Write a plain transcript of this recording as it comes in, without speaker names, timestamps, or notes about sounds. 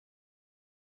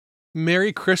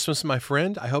Merry Christmas, my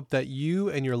friend. I hope that you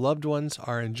and your loved ones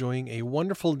are enjoying a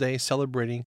wonderful day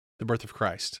celebrating the birth of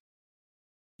Christ.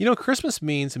 Christmas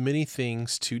means many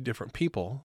things to different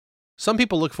people. Some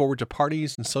people look forward to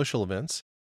parties and social events.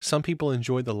 Some people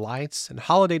enjoy the lights and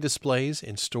holiday displays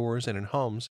in stores and in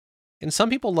homes. And some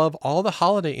people love all the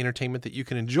holiday entertainment that you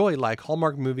can enjoy, like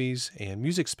Hallmark movies and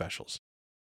music specials.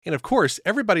 And of course,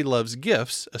 everybody loves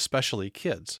gifts, especially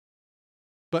kids.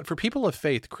 But for people of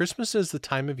faith, Christmas is the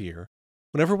time of year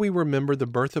whenever we remember the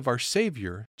birth of our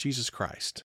Savior, Jesus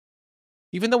Christ.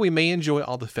 Even though we may enjoy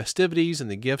all the festivities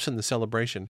and the gifts and the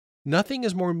celebration, nothing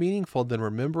is more meaningful than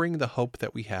remembering the hope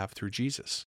that we have through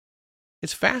Jesus.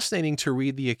 It's fascinating to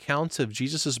read the accounts of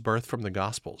Jesus' birth from the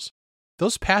Gospels.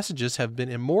 Those passages have been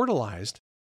immortalized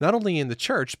not only in the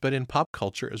church, but in pop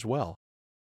culture as well.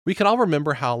 We can all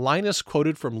remember how Linus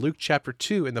quoted from Luke chapter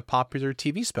 2 in the popular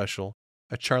TV special,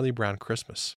 A Charlie Brown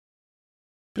Christmas.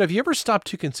 But have you ever stopped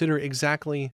to consider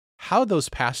exactly how those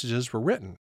passages were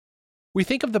written? We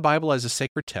think of the Bible as a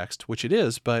sacred text, which it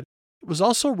is, but it was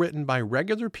also written by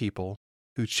regular people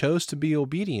who chose to be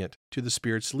obedient to the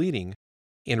Spirit's leading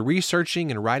in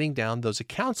researching and writing down those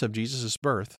accounts of Jesus'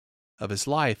 birth, of his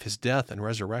life, his death, and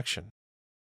resurrection.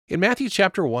 In Matthew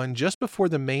chapter 1, just before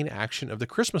the main action of the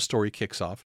Christmas story kicks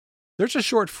off, there's a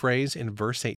short phrase in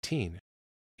verse 18,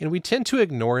 and we tend to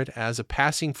ignore it as a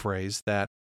passing phrase that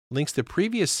links the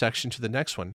previous section to the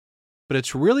next one, but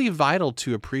it's really vital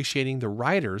to appreciating the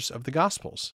writers of the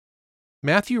Gospels.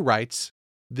 Matthew writes,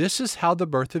 "This is how the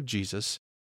birth of Jesus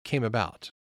came about."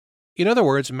 In other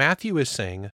words, Matthew is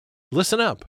saying, listen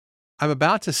up, I'm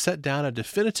about to set down a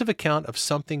definitive account of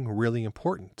something really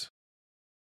important.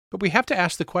 But we have to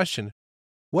ask the question,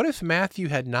 what if Matthew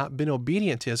had not been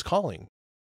obedient to his calling?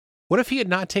 What if he had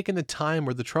not taken the time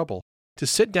or the trouble to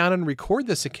sit down and record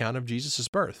this account of Jesus'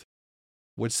 birth?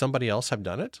 Would somebody else have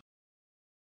done it?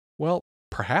 Well,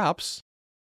 perhaps.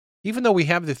 Even though we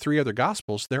have the three other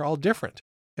Gospels, they're all different.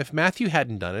 If Matthew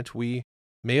hadn't done it, we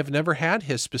may have never had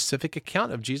his specific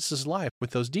account of Jesus' life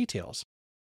with those details.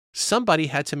 Somebody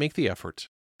had to make the effort,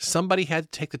 somebody had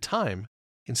to take the time,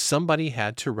 and somebody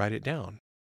had to write it down.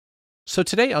 So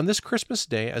today, on this Christmas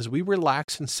day, as we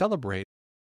relax and celebrate,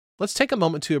 let's take a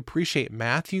moment to appreciate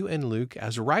Matthew and Luke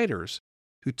as writers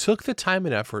who took the time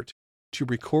and effort to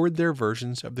record their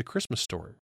versions of the Christmas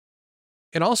story.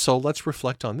 And also, let's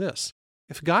reflect on this.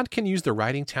 If God can use the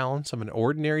writing talents of an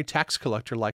ordinary tax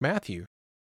collector like Matthew,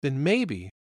 then maybe,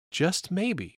 just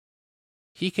maybe,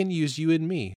 he can use you and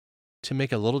me to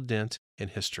make a little dent in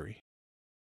history.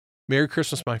 Merry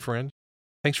Christmas, my friend.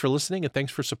 Thanks for listening, and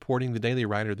thanks for supporting the Daily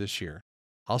Writer this year.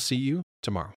 I'll see you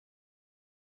tomorrow.